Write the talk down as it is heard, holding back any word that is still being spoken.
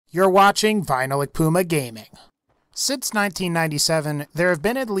You're watching VinylicPumaGaming. Since 1997, there have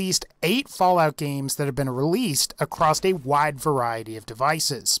been at least 8 Fallout games that have been released across a wide variety of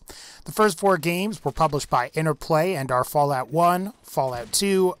devices. The first 4 games were published by Interplay and are Fallout 1, Fallout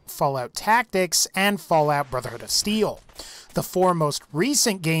 2, Fallout Tactics, and Fallout Brotherhood of Steel. The 4 most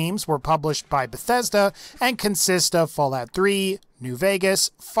recent games were published by Bethesda and consist of Fallout 3, New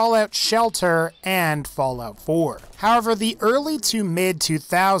Vegas, Fallout Shelter, and Fallout 4. However, the early to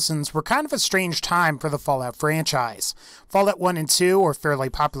mid-2000s were kind of a strange time for the Fallout franchise. Fallout 1 and 2 were fairly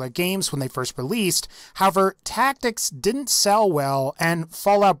popular games when they first released, however, Tactics didn't sell well, and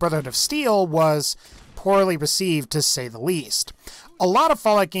Fallout Brotherhood of Steel was poorly received, to say the least. A lot of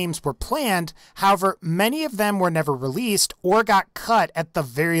Fallout games were planned, however, many of them were never released or got cut at the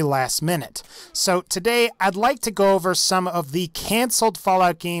very last minute. So today, I'd like to go over some of the canceled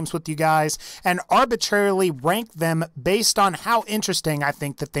Fallout games with you guys and arbitrarily rank them based on how interesting I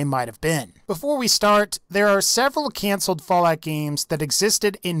think that they might have been. Before we start, there are several canceled Fallout games that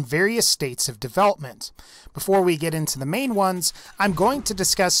existed in various states of development. Before we get into the main ones, I'm going to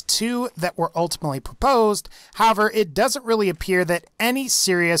discuss 2 that were ultimately proposed, however, it doesn't really appear that any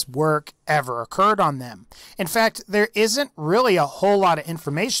serious work ever occurred on them. In fact, there isn't really a whole lot of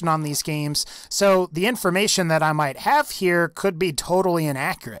information on these games, so the information that I might have here could be totally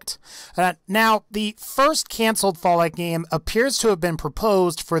inaccurate. Now, the first canceled Fallout game appears to have been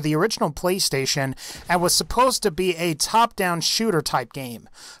proposed for the original PlayStation and was supposed to be a top-down shooter type game.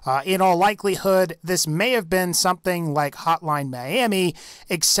 In all likelihood, this may have been something like Hotline Miami,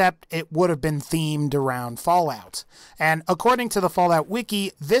 except it would have been themed around Fallout. And according to the Fallout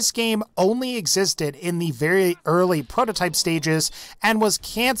Wiki, this game only existed in the very early prototype stages and was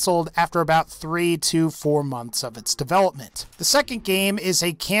canceled after about 3 to 4 months of its development. The second game is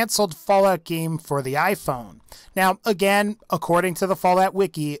a canceled Fallout game for the iPhone. Now, again, according to the Fallout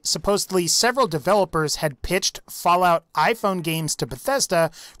Wiki, supposedly several developers had pitched Fallout iPhone games to Bethesda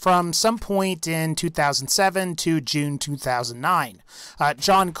from some point in 2007 to June 2009.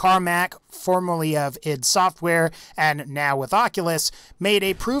 John Carmack, formerly of id Software and now with Oculus, made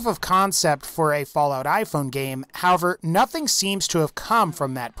a proof of concept for a Fallout iPhone game. However, nothing seems to have come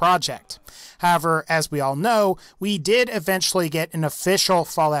from that project. However, as we all know, we did eventually get an official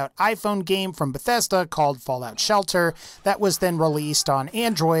Fallout iPhone game from Bethesda called Fallout Shelter that was then released on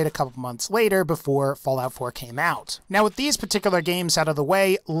Android a couple months later before Fallout 4 came out. Now, with these particular games out of the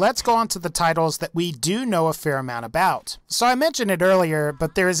way, let's go on to the titles that we do know a fair amount about. So I mentioned it earlier,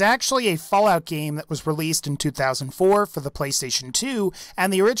 but there is actually a Fallout game that was released in 2004 for the PlayStation 2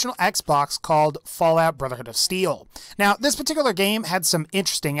 and the original Xbox called Fallout Brotherhood of Steel. Now, this particular game had some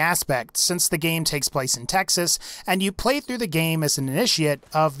interesting aspects since the game takes place in Texas and you play through the game as an initiate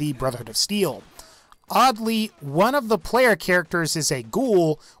of the Brotherhood of Steel. Oddly, one of the player characters is a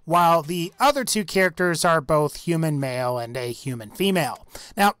ghoul, while the other 2 characters are both human male and a human female.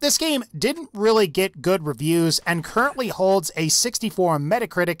 Now, this game didn't really get good reviews and currently holds a 64 on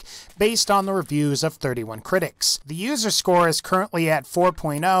Metacritic based on the reviews of 31 critics. The user score is currently at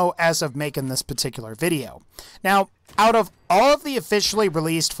 4.0 as of making this particular video. Now, out of all of the officially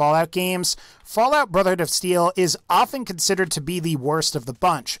released Fallout games, Fallout Brotherhood of Steel is often considered to be the worst of the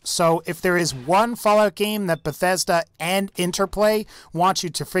bunch. So if there is one Fallout game that Bethesda and Interplay want you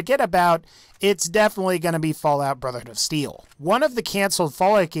to forget about, it's definitely going to be Fallout Brotherhood of Steel. One of the canceled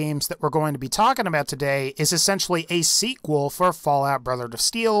Fallout games that we're going to be talking about today is essentially a sequel for Fallout Brotherhood of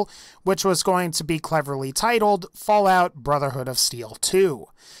Steel, which was going to be cleverly titled Fallout Brotherhood of Steel 2.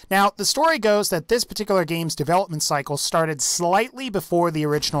 Now, the story goes that this particular game's development cycle started slightly before the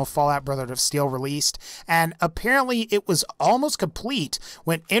original Fallout Brotherhood of Steel released, and apparently it was almost complete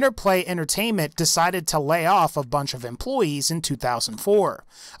when Interplay Entertainment decided to lay off a bunch of employees in 2004.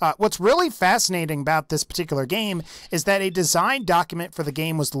 What's really fascinating about this particular game is that a design document for the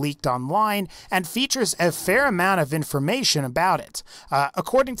game was leaked online and features a fair amount of information about it.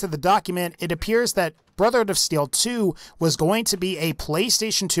 According to the document, it appears that Brotherhood of Steel 2 was going to be a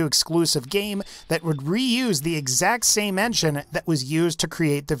PlayStation 2 exclusive game that would reuse the exact same engine that was used to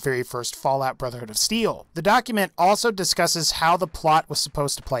create the very first Fallout Brotherhood of Steel. The document also discusses how the plot was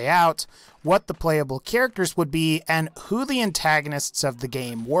supposed to play out, what the playable characters would be, and who the antagonists of the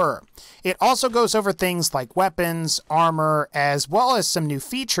game were. It also goes over things like weapons, armor, as well as some new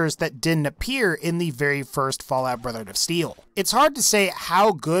features that didn't appear in the very first Fallout Brotherhood of Steel. It's hard to say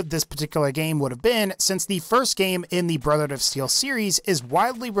how good this particular game would have been, since the first game in the Brotherhood of Steel series is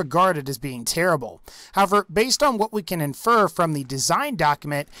widely regarded as being terrible. However, based on what we can infer from the design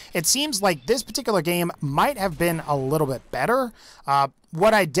document, it seems like this particular game might have been a little bit better.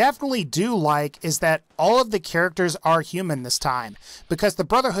 What I definitely do like is that all of the characters are human this time, because the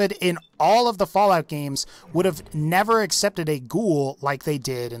Brotherhood in all of the Fallout games would have never accepted a ghoul like they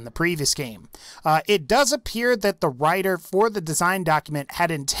did in the previous game. It does appear that the writer for the design document had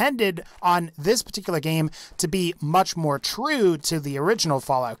intended on this particular game to be much more true to the original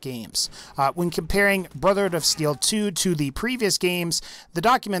Fallout games. When comparing Brotherhood of Steel 2 to the previous games, the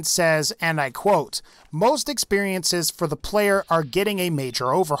document says, and I quote, "Most experiences for the player are getting a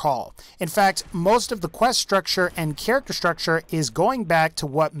major overhaul. In fact, most of the quest structure and character structure is going back to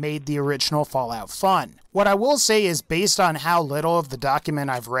what made the original Fallout fun." What I will say is, based on how little of the document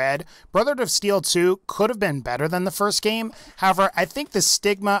I've read, Brotherhood of Steel 2 could have been better than the first game. However, I think the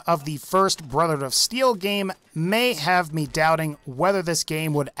stigma of the first Brotherhood of Steel game may have me doubting whether this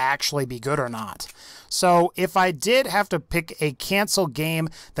game would actually be good or not. So if I did have to pick a canceled game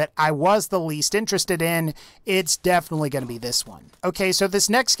that I was the least interested in, it's definitely going to be this one. Okay, so this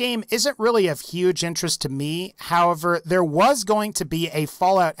next game isn't really of huge interest to me. However, there was going to be a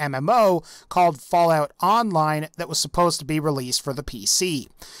Fallout MMO called Fallout Online that was supposed to be released for the PC.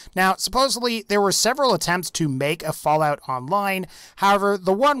 Now, supposedly there were several attempts to make a Fallout Online. However,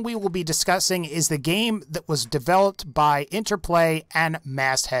 the one we will be discussing is the game that was developed by Interplay and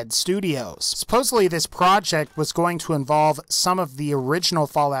Masthead Studios. Supposedly this project was going to involve some of the original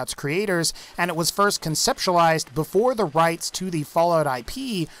Fallout's creators, and it was first conceptualized before the rights to the Fallout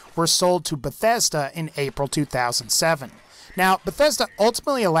IP were sold to Bethesda in April 2007. Now, Bethesda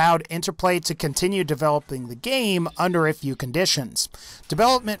ultimately allowed Interplay to continue developing the game under a few conditions.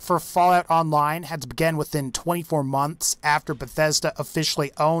 Development for Fallout Online had to begin within 24 months after Bethesda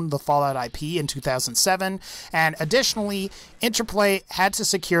officially owned the Fallout IP in 2007, and additionally, Interplay had to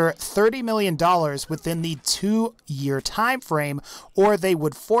secure $30 million within the 2-year time frame, or they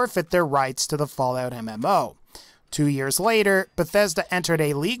would forfeit their rights to the Fallout MMO. 2 years later, Bethesda entered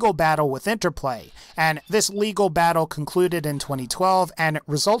a legal battle with Interplay, and this legal battle concluded in 2012 and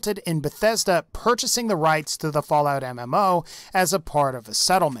resulted in Bethesda purchasing the rights to the Fallout MMO as a part of a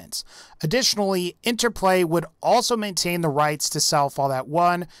settlement. Additionally, Interplay would also maintain the rights to sell Fallout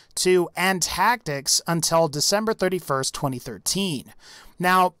 1, 2, and Tactics until December 31st, 2013.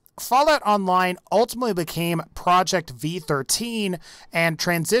 Now, Fallout Online ultimately became Project V13 and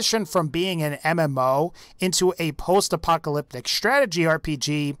transitioned from being an MMO into a post-apocalyptic strategy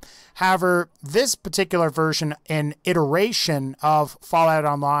RPG. However, this particular version and iteration of Fallout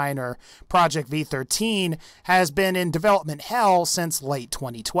Online, or Project V13, has been in development hell since late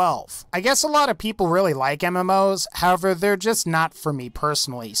 2012. I guess a lot of people really like MMOs, however, they're just not for me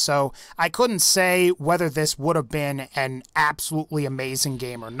personally, so I couldn't say whether this would have been an absolutely amazing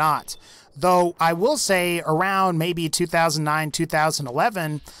game or not. Though I will say around maybe 2009,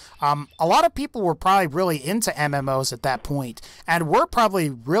 2011, a lot of people were probably really into MMOs at that point, and were probably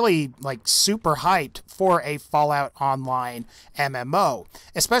really super hyped for a Fallout Online MMO,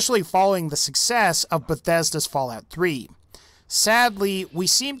 especially following the success of Bethesda's Fallout 3. Sadly, we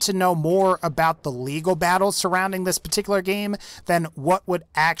seem to know more about the legal battles surrounding this particular game than what would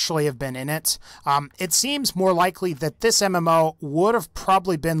actually have been in it. It seems more likely that this MMO would have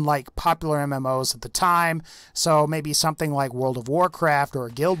probably been like popular MMOs at the time, so maybe something like World of Warcraft or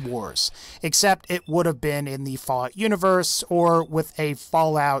Guild Wars, except it would have been in the Fallout universe or with a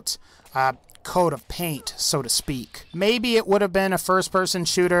Fallout coat of paint, so to speak. Maybe it would have been a first-person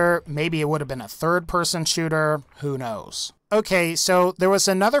shooter, maybe it would have been a third-person shooter, who knows. Okay, so there was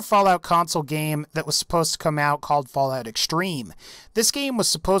another Fallout console game that was supposed to come out called Fallout Extreme. This game was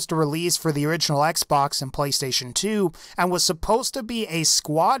supposed to release for the original Xbox and PlayStation 2, and was supposed to be a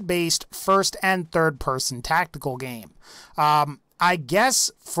squad-based first and third-person tactical game. I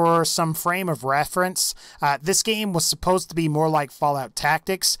guess for some frame of reference, this game was supposed to be more like Fallout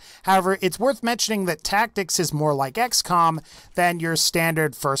Tactics. However, it's worth mentioning that Tactics is more like XCOM than your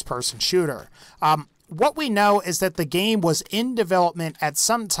standard first-person shooter. What we know is that the game was in development at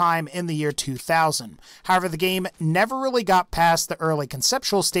some time in the year 2000. However, the game never really got past the early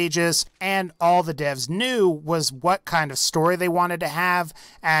conceptual stages, and all the devs knew was what kind of story they wanted to have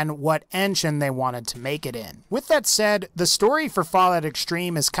and what engine they wanted to make it in. With that said, the story for Fallout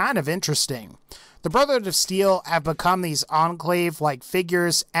Extreme is kind of interesting. The Brotherhood of Steel have become these enclave-like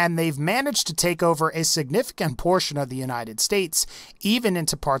figures, and they've managed to take over a significant portion of the United States, even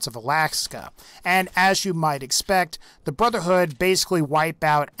into parts of Alaska. And as you might expect, the Brotherhood basically wipe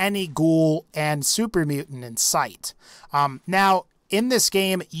out any ghoul and super mutant in sight. Now, in this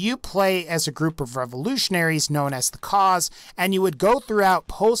game, you play as a group of revolutionaries known as the Cause, and you would go throughout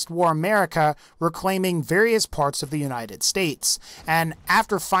post-war America reclaiming various parts of the United States. And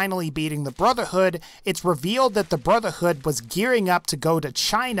after finally beating the Brotherhood, it's revealed that the Brotherhood was gearing up to go to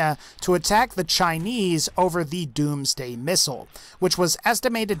China to attack the Chinese over the Doomsday Missile, which was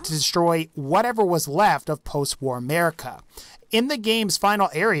estimated to destroy whatever was left of post-war America. In the game's final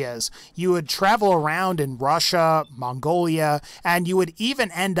areas, you would travel around in Russia, Mongolia, and you would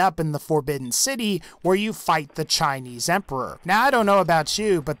even end up in the Forbidden City where you fight the Chinese Emperor. Now, I don't know about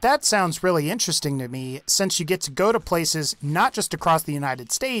you, but that sounds really interesting to me, since you get to go to places not just across the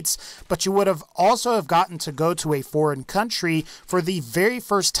United States, but you would have also have gotten to go to a foreign country for the very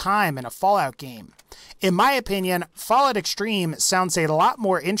first time in a Fallout game. In my opinion, Fallout Extreme sounds a lot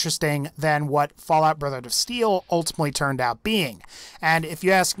more interesting than what Fallout Brotherhood of Steel ultimately turned out being. And if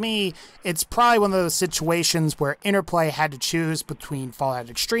you ask me, it's probably one of those situations where Interplay had to choose between Fallout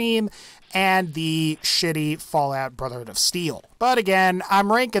Extreme and the shitty Fallout Brotherhood of Steel. But again,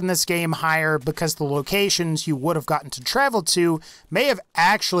 I'm ranking this game higher because the locations you would have gotten to travel to may have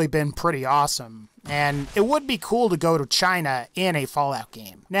actually been pretty awesome. And it would be cool to go to China in a Fallout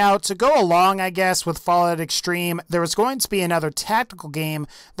game. Now, to go along, I guess, with Fallout Extreme, there was going to be another tactical game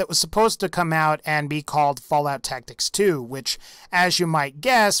that was supposed to come out and be called Fallout Tactics 2, which, as you might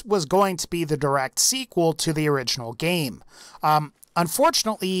guess, was going to be the direct sequel to the original game.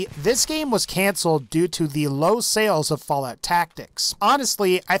 Unfortunately, this game was canceled due to the low sales of Fallout Tactics.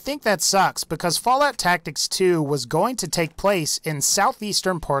 Honestly, I think that sucks because Fallout Tactics 2 was going to take place in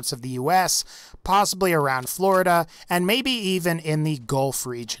southeastern parts of the US, possibly around Florida, and maybe even in the Gulf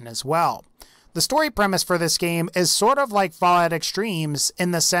region as well. The story premise for this game is sort of like Fallout Extreme's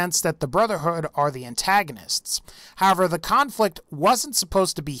in the sense that the Brotherhood are the antagonists. However, the conflict wasn't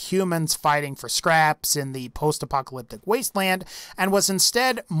supposed to be humans fighting for scraps in the post-apocalyptic wasteland, and was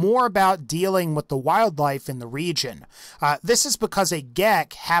instead more about dealing with the wildlife in the region. This is because a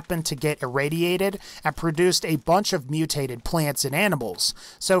gek happened to get irradiated and produced a bunch of mutated plants and animals.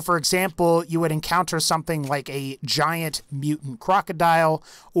 So, for example, you would encounter something like a giant mutant crocodile,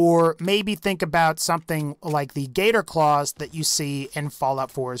 or maybe think about something like the gator claws that you see in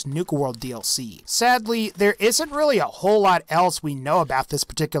Fallout 4's Nuka World DLC. Sadly, there isn't really a whole lot else we know about this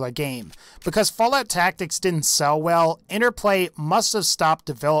particular game. Because Fallout Tactics didn't sell well, Interplay must have stopped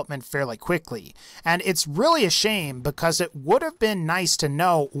development fairly quickly. And it's really a shame because it would have been nice to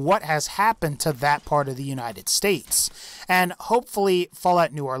know what has happened to that part of the United States. And hopefully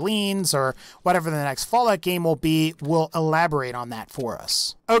Fallout New Orleans, or whatever the next Fallout game will be, will elaborate on that for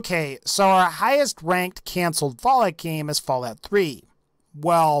us. Okay, so our highest ranked canceled Fallout game is Fallout 3.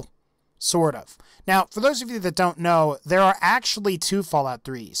 Well, sort of. Now, for those of you that don't know, there are actually two Fallout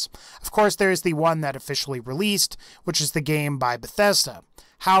 3s. Of course, there is the one that officially released, which is the game by Bethesda.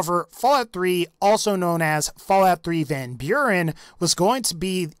 However, Fallout 3, also known as Fallout 3 Van Buren, was going to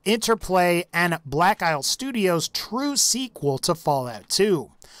be Interplay and Black Isle Studios' true sequel to Fallout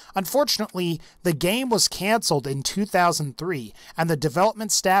 2. Unfortunately, the game was canceled in 2003, and the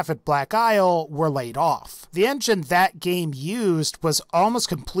development staff at Black Isle were laid off. The engine that game used was almost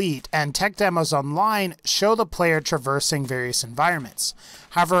complete, and tech demos online show the player traversing various environments.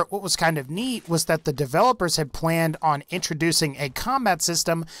 However, what was kind of neat was that the developers had planned on introducing a combat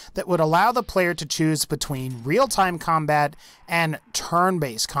system that would allow the player to choose between real-time combat and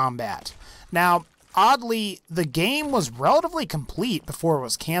turn-based combat. Now, oddly, the game was relatively complete before it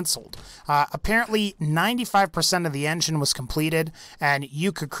was canceled. Apparently, 95% of the engine was completed, and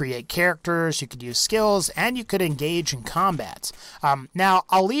you could create characters, you could use skills, and you could engage in combat. Now,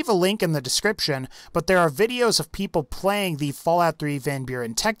 I'll leave a link in the description, but there are videos of people playing the Fallout 3 Van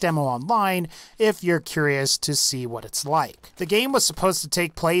Buren tech demo online if you're curious to see what it's like. The game was supposed to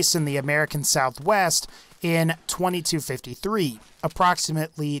take place in the American Southwest in 2253,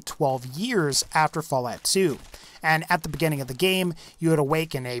 approximately 12 years after Fallout 2. And at the beginning of the game, you would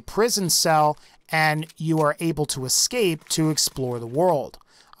awake in a prison cell, and you are able to escape to explore the world.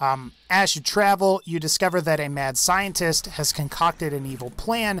 As you travel, you discover that a mad scientist has concocted an evil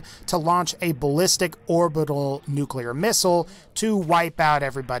plan to launch a ballistic orbital nuclear missile to wipe out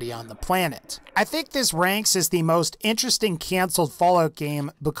everybody on the planet. I think this ranks as the most interesting canceled Fallout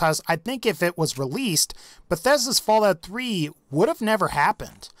game because I think if it was released, Bethesda's Fallout 3 would have never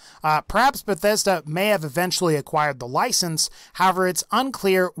happened. Perhaps Bethesda may have eventually acquired the license, however it's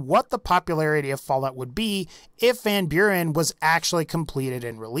unclear what the popularity of Fallout would be if Van Buren was actually completed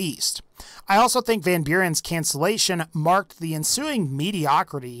and released. I also think Van Buren's cancellation marked the ensuing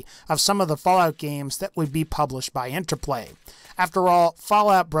mediocrity of some of the Fallout games that would be published by Interplay. After all,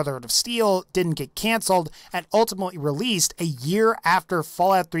 Fallout Brotherhood of Steel didn't get canceled and ultimately released a year after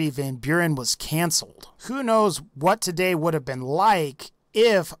Fallout 3 Van Buren was canceled. Who knows what today would have been like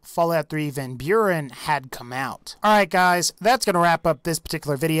if Fallout 3 Van Buren had come out. Alright guys, that's going to wrap up this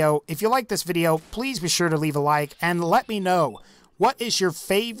particular video. If you like this video, please be sure to leave a like and let me know, what is your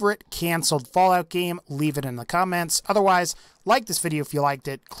favorite canceled Fallout game? Leave it in the comments. Otherwise, like this video if you liked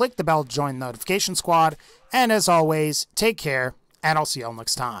it, click the bell to join the notification squad, and as always, take care, and I'll see y'all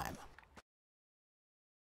next time.